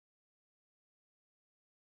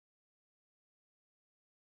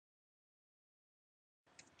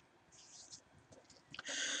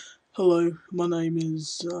Hello, my name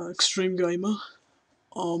is Extreme Gamer.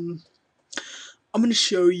 I'm gonna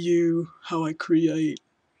show you how I create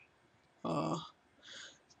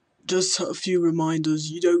just a few reminders.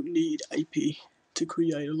 You don't need AP to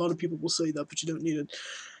create. A lot of people will say that, but you don't need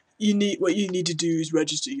it. What you need to do is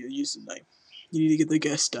register your username. You need to get the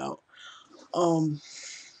guest out.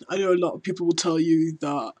 I know a lot of people will tell you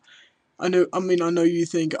that. I know you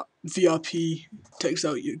think VIP takes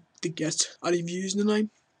out the guest out of your username,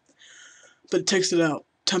 but it takes it out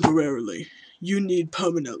temporarily. You need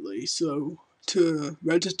permanently. So to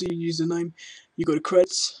register your username, you go to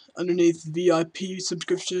credits, underneath VIP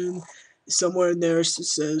subscription, somewhere in there it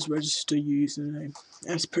says register your username.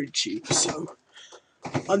 And it's pretty cheap. So,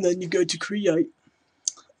 and then you go to create,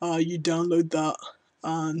 you download that,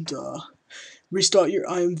 and restart your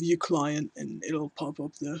IMView client, and it'll pop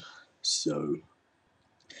up there. So,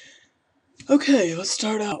 okay, let's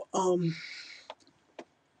start out.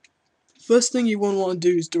 First thing you want to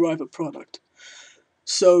do is derive a product.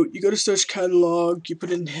 So you go to search catalog, you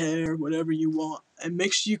put in hair, whatever you want, and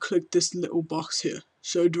make sure you click this little box here,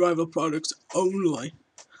 show derive products only,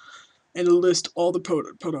 and it'll list all the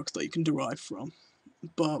products that you can derive from.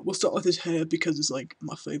 But we'll start with this hair because it's like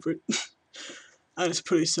my favorite, and it's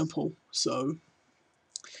pretty simple. So,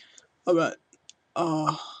 alright,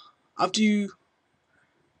 after you,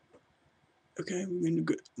 okay, we're gonna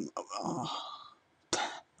go.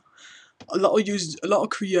 A lot of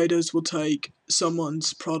creators will take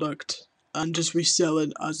someone's product and just resell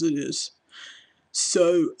it as it is.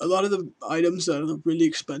 So a lot of the items that are really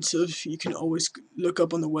expensive, you can always look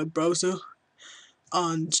up on the web browser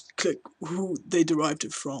and click who they derived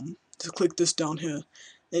it from. So click this down here,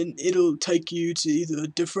 and it'll take you to either a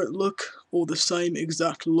different look or the same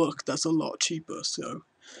exact look that's a lot cheaper. So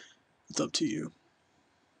it's up to you.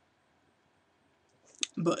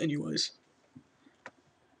 But anyways,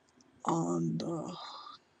 and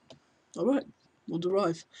alright, we'll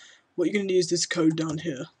derive. What you're gonna need is this code down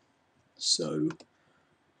here. So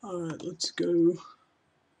alright, let's go.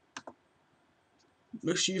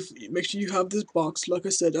 Make sure you have this box. Like I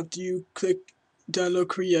said, after you click download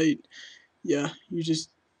create, yeah, you just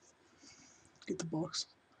get the box.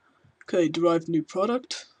 Okay, derive new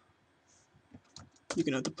product. You're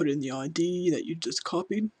gonna have to put in the ID that you just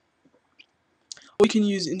copied. Or you can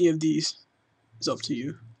use any of these. It's up to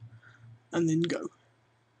you. And then go.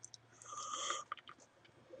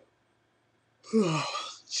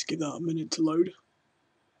 Just give that a minute to load.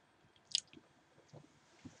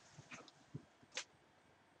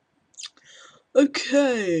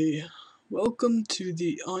 Okay, welcome to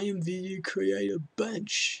the IMView Creator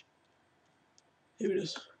Bench. Here it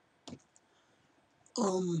is.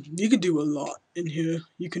 You can do a lot in here.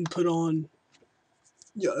 You can put on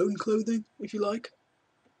your own clothing if you like.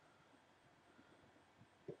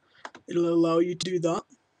 It'll allow you to do that.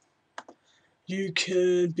 You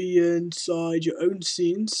can be inside your own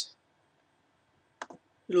scenes.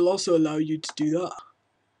 It'll also allow you to do that.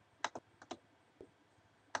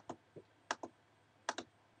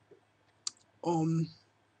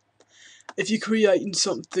 If you're creating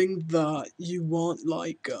something that you want,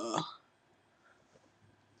 like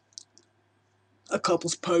a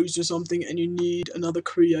couple's pose or something, and you need another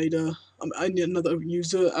creator, I need another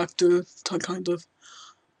user, actor, kind of,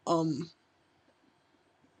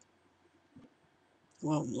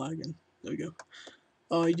 well, I'm lagging, there we go.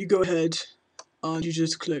 You go ahead, and you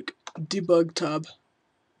just click debug tab,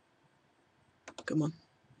 come on,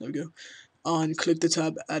 there we go, and click the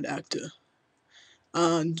tab add actor.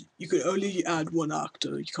 And you can only add one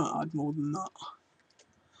actor, you can't add more than that.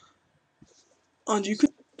 And you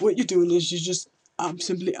could, what you're doing is you're just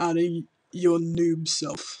simply adding your noob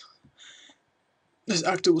self. This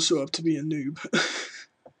actor will show up to be a noob.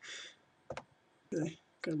 Okay,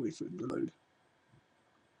 gotta wait for it to load.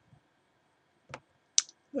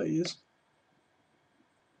 There he is.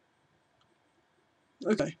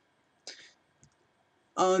 Okay.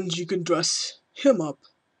 And you can dress him up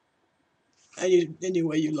any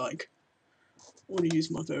way you like. I want to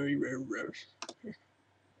use my very rare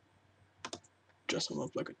dress him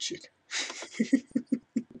up like a chick.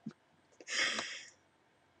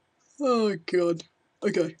 Oh god.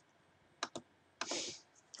 Okay.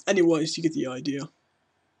 Anyways, you get the idea.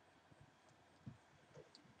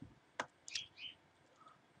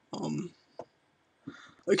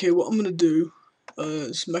 Okay, what I'm gonna do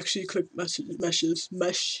is make sure you click mesh.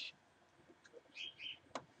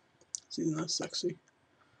 See, that's sexy.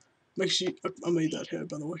 Make sure I made that hair,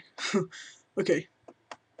 by the way. Okay.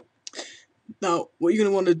 Now, what you're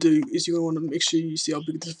gonna want to do is you're gonna want to make sure you see how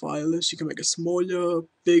big this file is. You can make it smaller,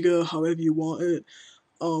 bigger, however you want it.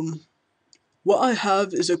 What I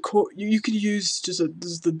have is a you can use this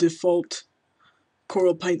is the default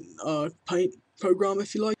Corel Paint paint program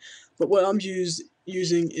if you like, but what I'm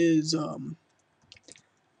using is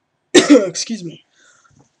excuse me,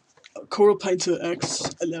 Corel Painter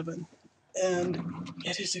X11, and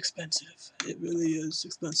it is expensive. It really is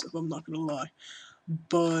expensive. I'm not gonna lie,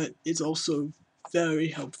 but it's also very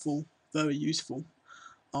helpful, very useful.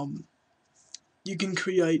 You can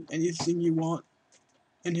create anything you want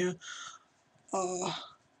in here. What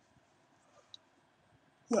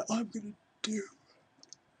I'm gonna do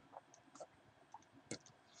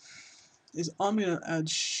is I'm gonna add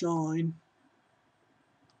shine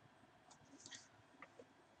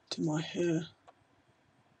to my hair.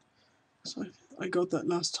 So I got that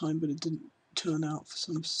last time, but it didn't turn out for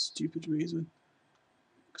some stupid reason.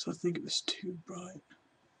 Because I think it was too bright.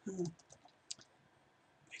 Make it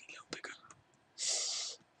a little bigger.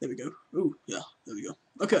 There we go. Ooh, yeah, there we go.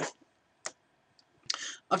 Okay.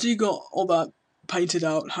 After you got all that painted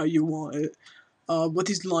out how you want it, what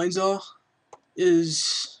these lines are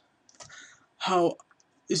is how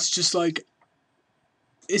it's just like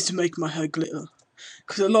is to make my hair glitter.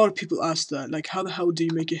 Because a lot of people ask that, like, how the hell do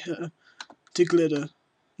you make your hair to glitter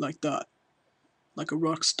like that, like a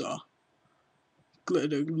rock star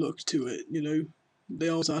glitter look to it? You know, they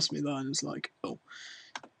always ask me that, and it's like, oh,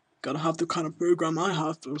 gotta have the kind of program I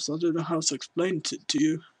have, so I don't know how to explain it to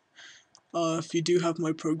you. If you do have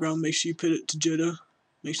my program, make sure you put it to jitter.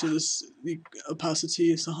 Make sure the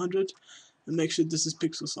opacity is 100, and make sure this is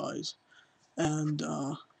pixel size. And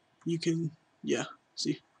you can, yeah,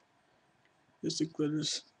 see, there's the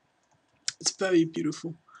glitters. It's very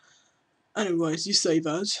beautiful. Anyways, you save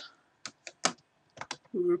as.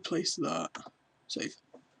 We'll replace that. Save.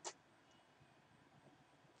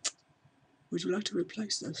 Would you like to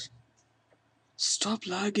replace this? Stop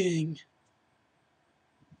lagging.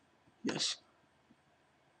 Yes.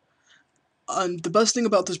 And the best thing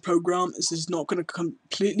about this program is it's not going to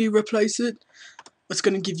completely replace it. It's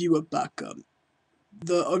going to give you a backup.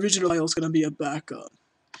 The original file is going to be a backup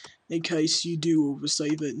in case you do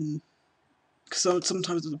oversave it, and because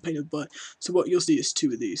sometimes it's a pain in the butt. So what you'll see is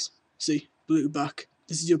two of these. See, blue back.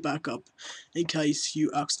 This is your backup in case you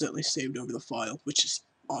accidentally saved over the file, which is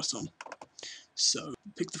awesome. So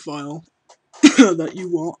pick the file that you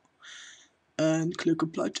want and click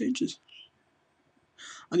apply changes,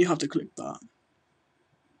 and you have to click that.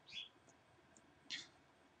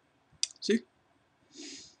 See,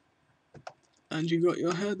 and you got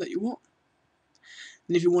your hair that you want.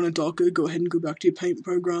 And if you want it darker, go ahead and go back to your paint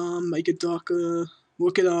program, make it darker,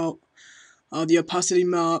 work it out. The opacity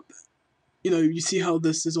map, you know, you see how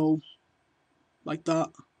this is all like that.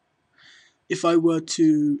 If I were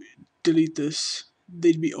to delete this,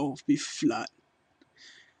 they'd all be flat.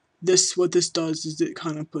 What this does is it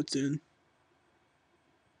kind of puts in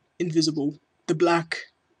invisible. The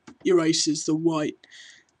black erases the white,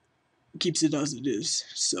 keeps it as it is.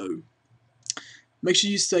 So make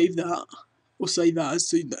sure you save that, or save as.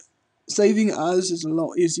 So that saving as is a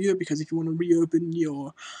lot easier, because if you want to reopen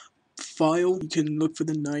your file, you can look for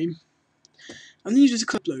the name, and then you just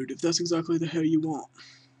click upload if that's exactly the hair you want.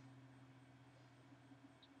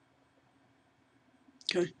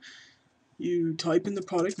 Okay, you type in the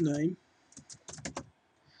product name,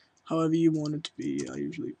 however you want it to be. I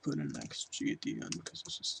usually put an XG at the end because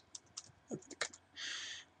it's just epic.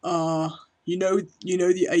 You know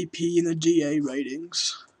the AP and the GA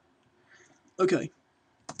ratings. Okay,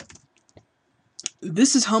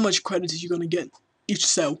 this is how much credits you're gonna get each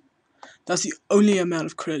cell. That's the only amount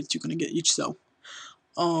of credits you're gonna get each cell.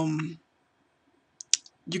 You're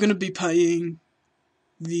gonna be paying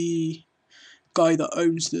the guy that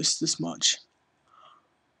owns this much.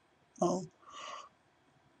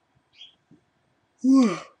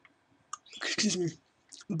 Excuse me.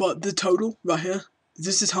 But the total right here,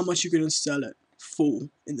 this is how much you're gonna sell it for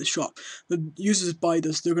in the shop. The users buy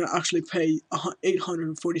this, they're gonna actually pay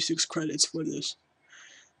 846 credits for this.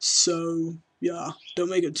 So yeah, don't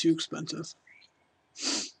make it too expensive,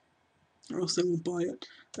 or else they won't buy it.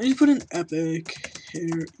 And you put in epic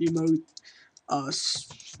hair emote.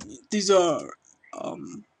 These are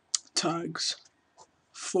tags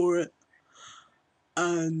for it,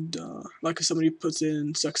 and like if somebody puts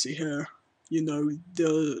in sexy hair, you know,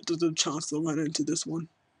 there's a chance they'll run into this one,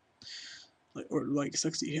 or like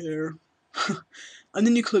sexy hair. And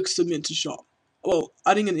then you click submit to shop. Well,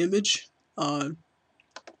 adding an image,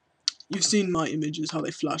 you've seen my images, how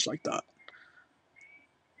they flash like that.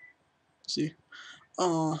 See,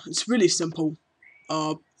 it's really simple.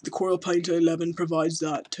 The Corel Painter 11 provides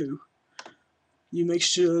that too. You make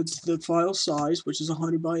sure it's the file size, which is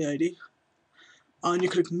 100 by 80. and you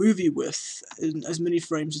click movie width in as many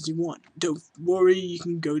frames as you want. Don't worry, you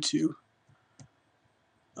can go to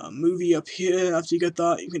movie up here. After you get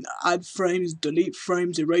that, you can add frames, delete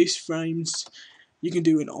frames, erase frames. You can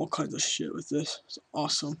do all kinds of shit with this. It's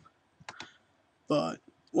awesome. But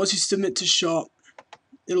once you submit to shop,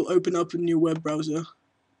 it'll open up in your web browser.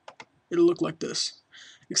 It'll look like this,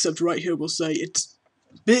 except right here will say it's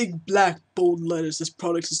big black bold letters, this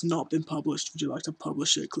product has not been published. Would you like to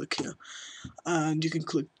publish it? Click here, and you can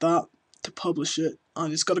click that to publish it,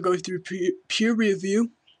 and it's got to go through peer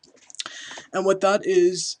review. And what that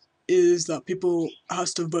is that people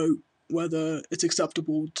has to vote whether it's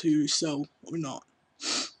acceptable to sell or not.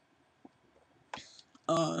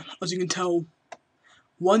 As you can tell,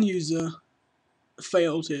 one user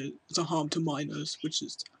failed it to harm to minors, which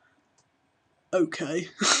is okay.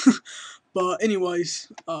 But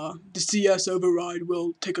anyways, the CS override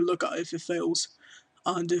will take a look at it if it fails,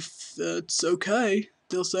 and if it's okay,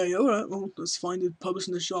 they'll say, alright, well, let's find it published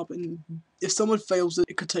in the shop. And if someone fails it,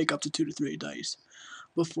 it could take up to 2 to 3 days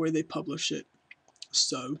before they publish it.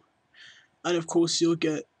 So, and of course you'll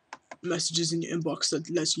get messages in your inbox that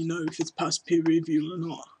lets you know if it's passed peer review or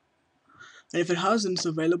not. And if it hasn't, it's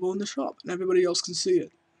available in the shop and everybody else can see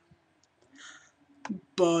it.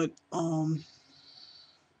 But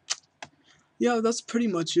yeah, that's pretty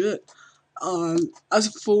much it. As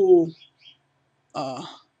for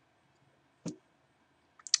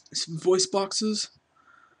some voice boxes,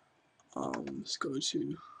 let's go to,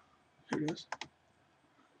 here it is.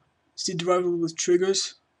 See, derivable with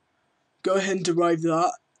triggers. Go ahead and derive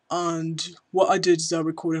that. And what I did is I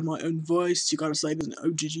recorded my own voice. You gotta save it in an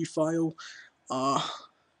OGG file,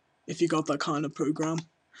 if you got that kind of program.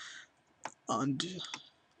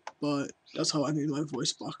 But that's how I made my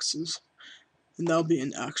voice boxes, and that'll be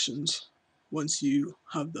in actions once you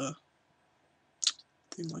have the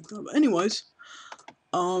thing like that. But anyways,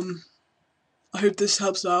 I hope this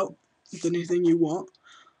helps out with anything you want.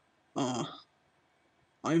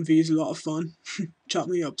 IMV is a lot of fun. Chat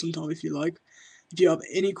me up sometime if you like. If you have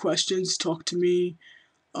any questions, talk to me.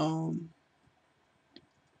 Alright,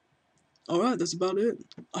 that's about it.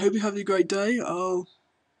 I hope you have a great day.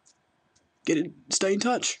 Stay in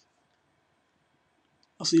touch.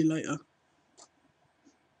 I'll see you later.